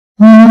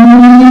And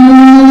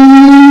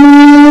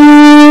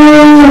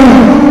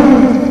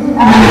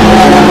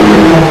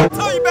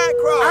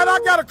I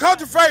got a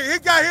country face. He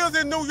got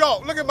his in New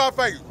York. Look at my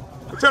face.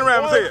 Turn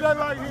around and say it.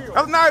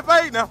 That's a nice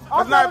fade now.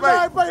 That's a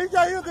nice fade. He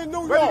got his in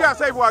New York. What you got to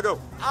say before I go?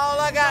 All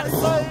I got to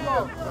say is,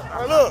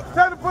 look,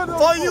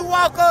 before you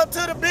walk up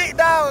to the big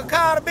dog and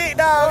call the big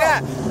dog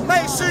out,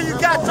 make sure you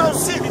got your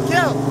shit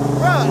together.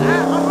 Bro, I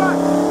can't.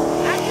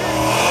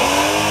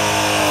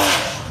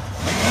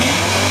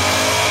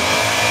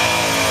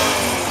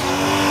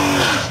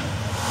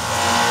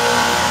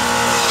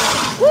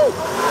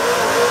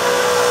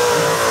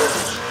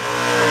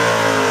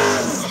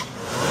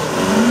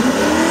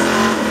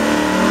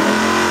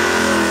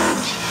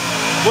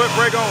 Put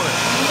brake on it.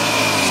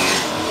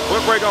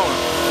 Put brake on it.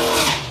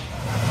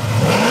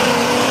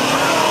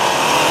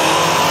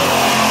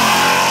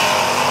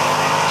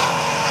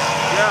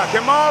 Yeah,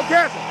 come on,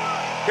 catch him.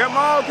 Come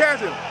on, catch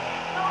him.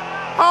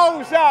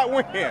 Home shot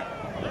win.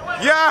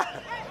 Yeah,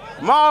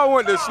 Ma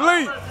went to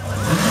sleep.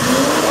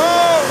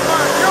 Oh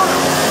my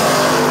goodness.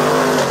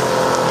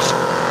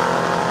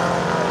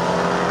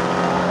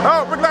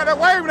 Oh, brake light that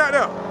waving out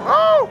there.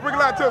 Oh, brake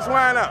light took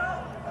swine out.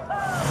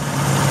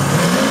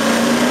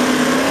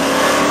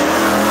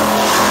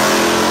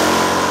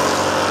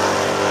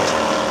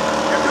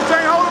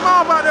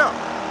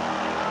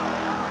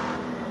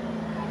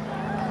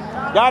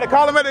 Got to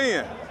call him at the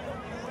end.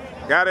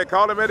 Got to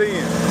call him at the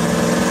end.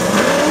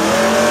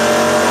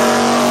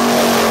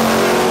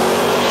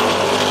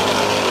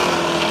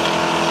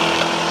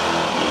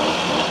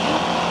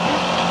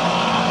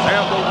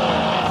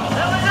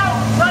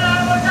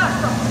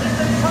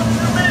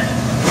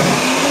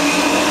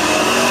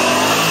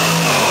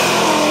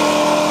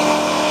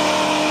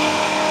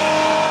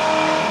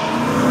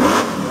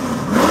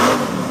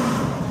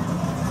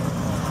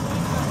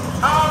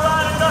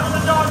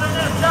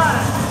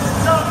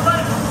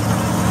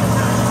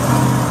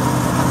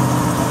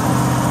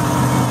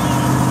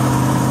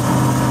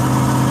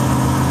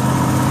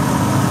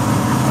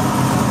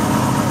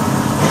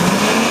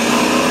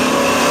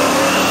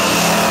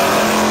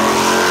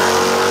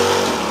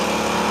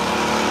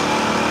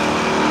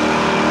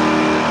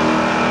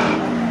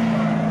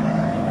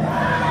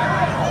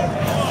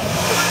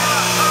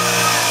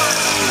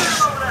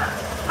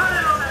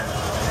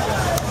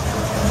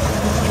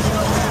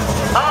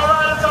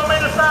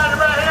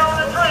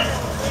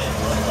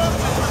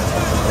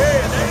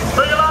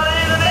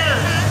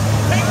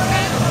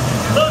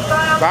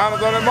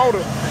 Silence on the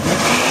motor.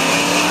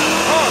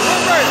 Oh,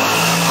 went red.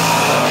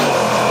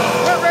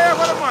 Went red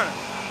for the money.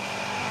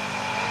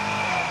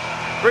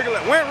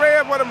 Went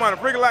red for the money.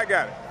 Regal got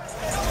it.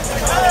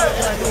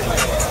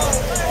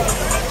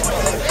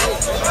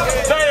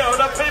 Dell,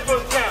 the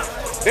people's camp.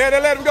 Dell,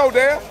 they let him go,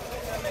 Dell.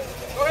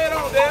 Go ahead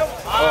on, Dell.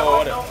 Oh,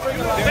 whatever.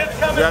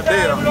 Got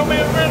Dell.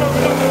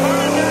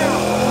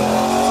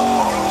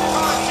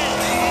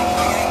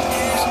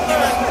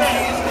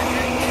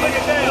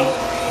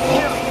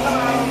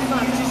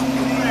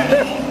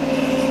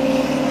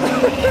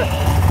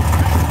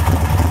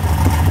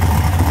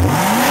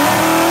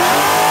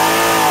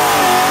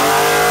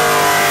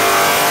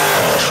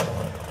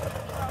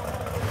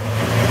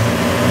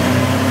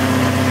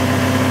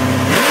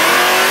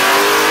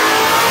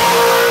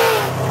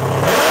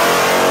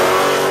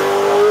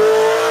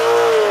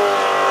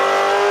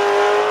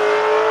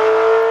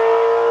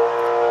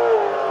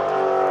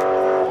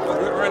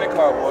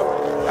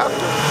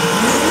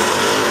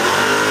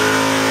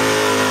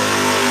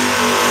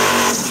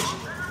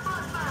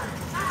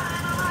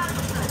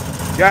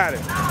 Got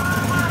it.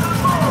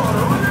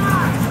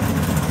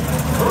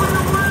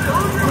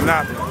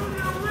 Monopoly.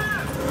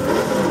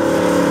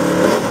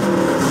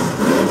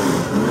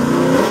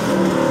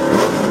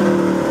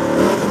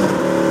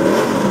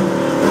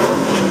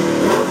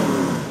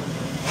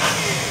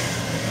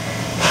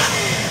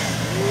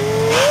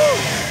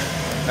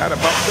 Now to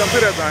bump something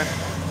to that thing.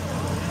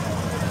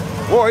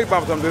 Boy, he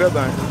bumped something to that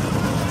thing.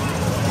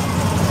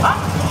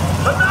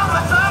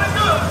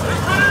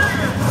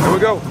 Here we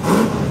go.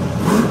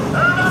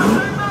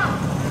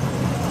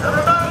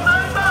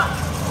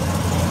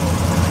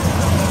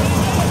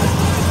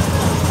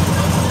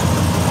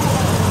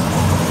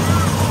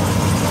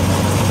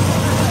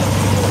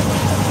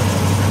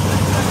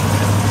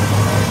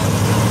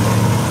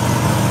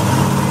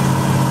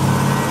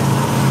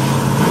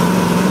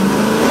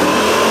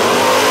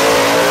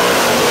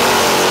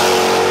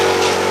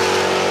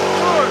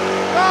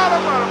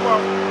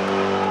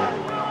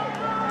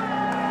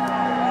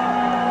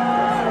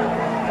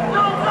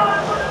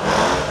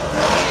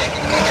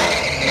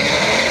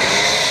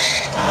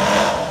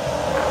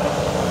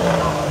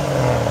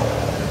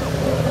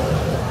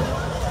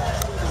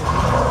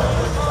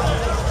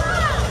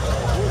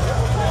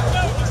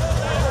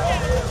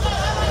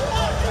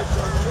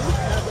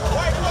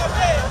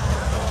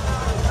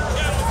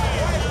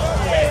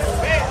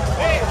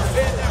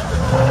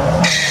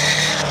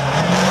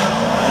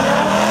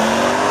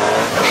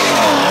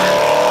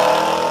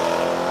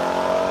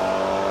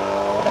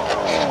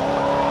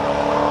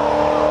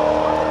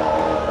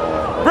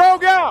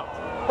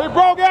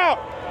 out.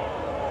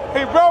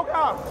 He broke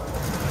out.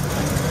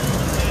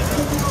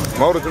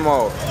 Motor to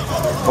motor.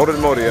 Motor to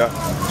motor, yeah.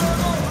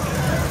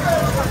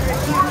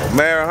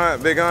 Mare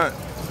Hunt, Big Hunt.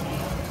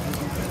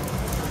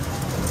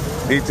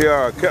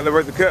 DTR, Cutler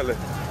versus Cutler.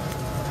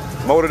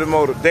 Motor to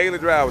motor. Daily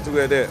driver, too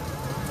at that.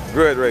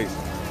 Grudgeracing.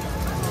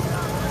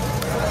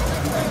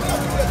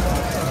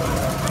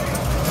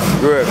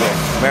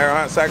 Grudgeracing. Mare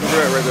Hunt, cycle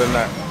Grudgeracing or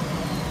not.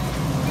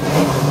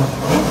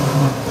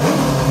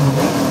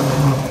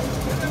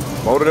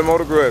 Motor to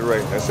motor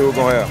Grudgeracing. That's who we're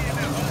gonna have.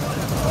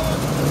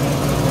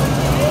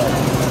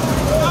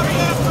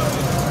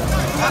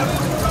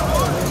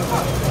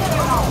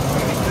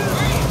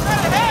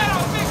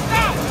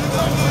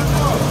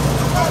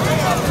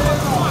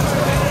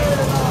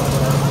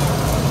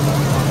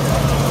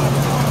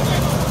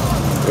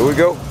 Here we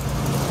go.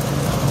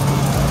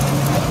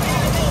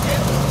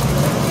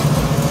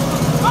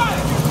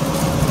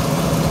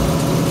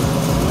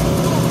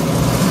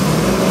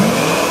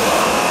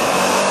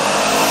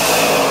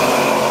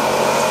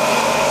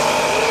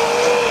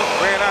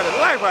 Ran out of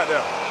life out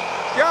there.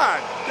 God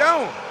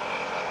damn.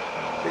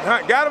 Big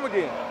Hunt got him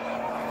again.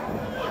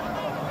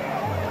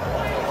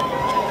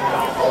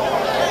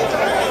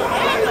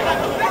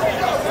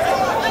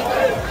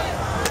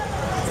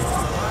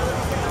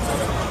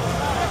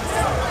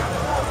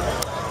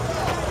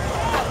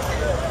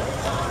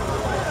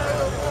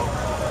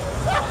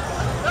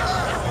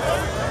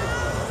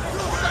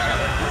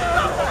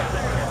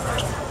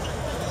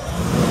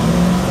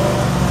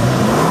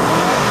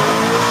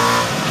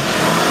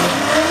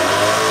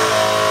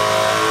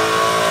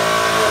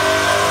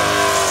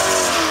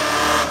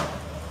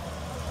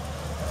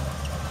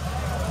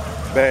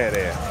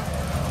 Badass.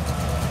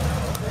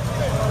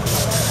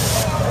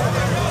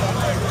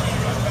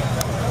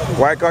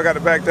 White car got the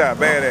back tire.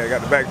 Badass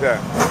got the back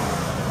tire.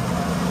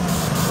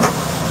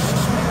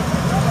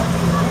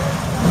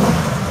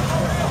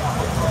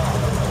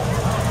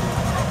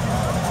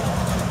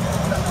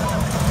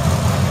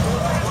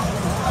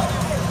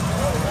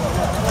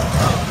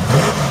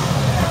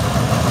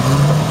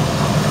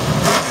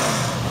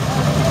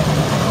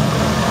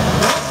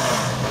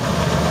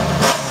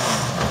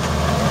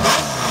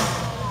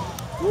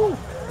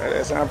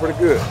 That sounds pretty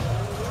good.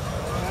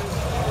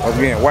 Once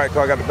again, white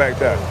car got the back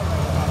tire.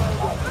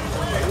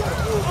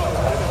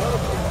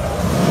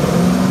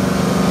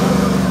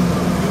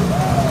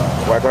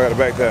 White car got the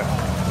back tire.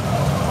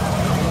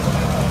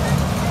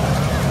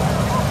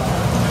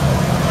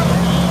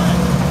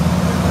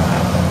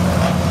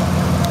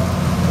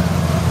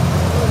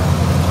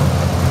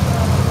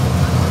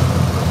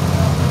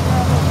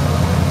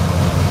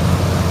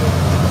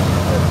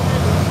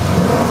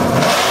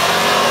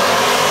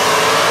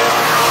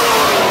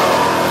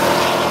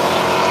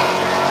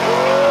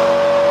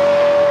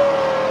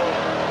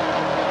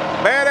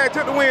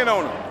 Took the win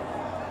on him.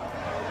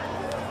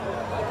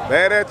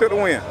 Badass took the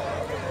win. I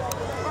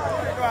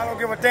don't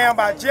give a damn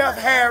about Jeff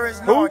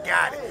Harris, nor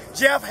got it.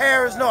 Jeff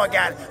Harris, nor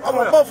got it. I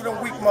want both of them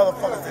weak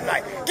motherfuckers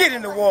tonight. Get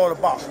in the water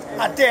box.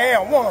 I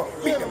dare him. Want to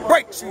beat the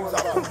brake shoes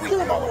off them weak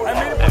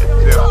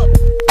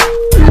motherfuckers.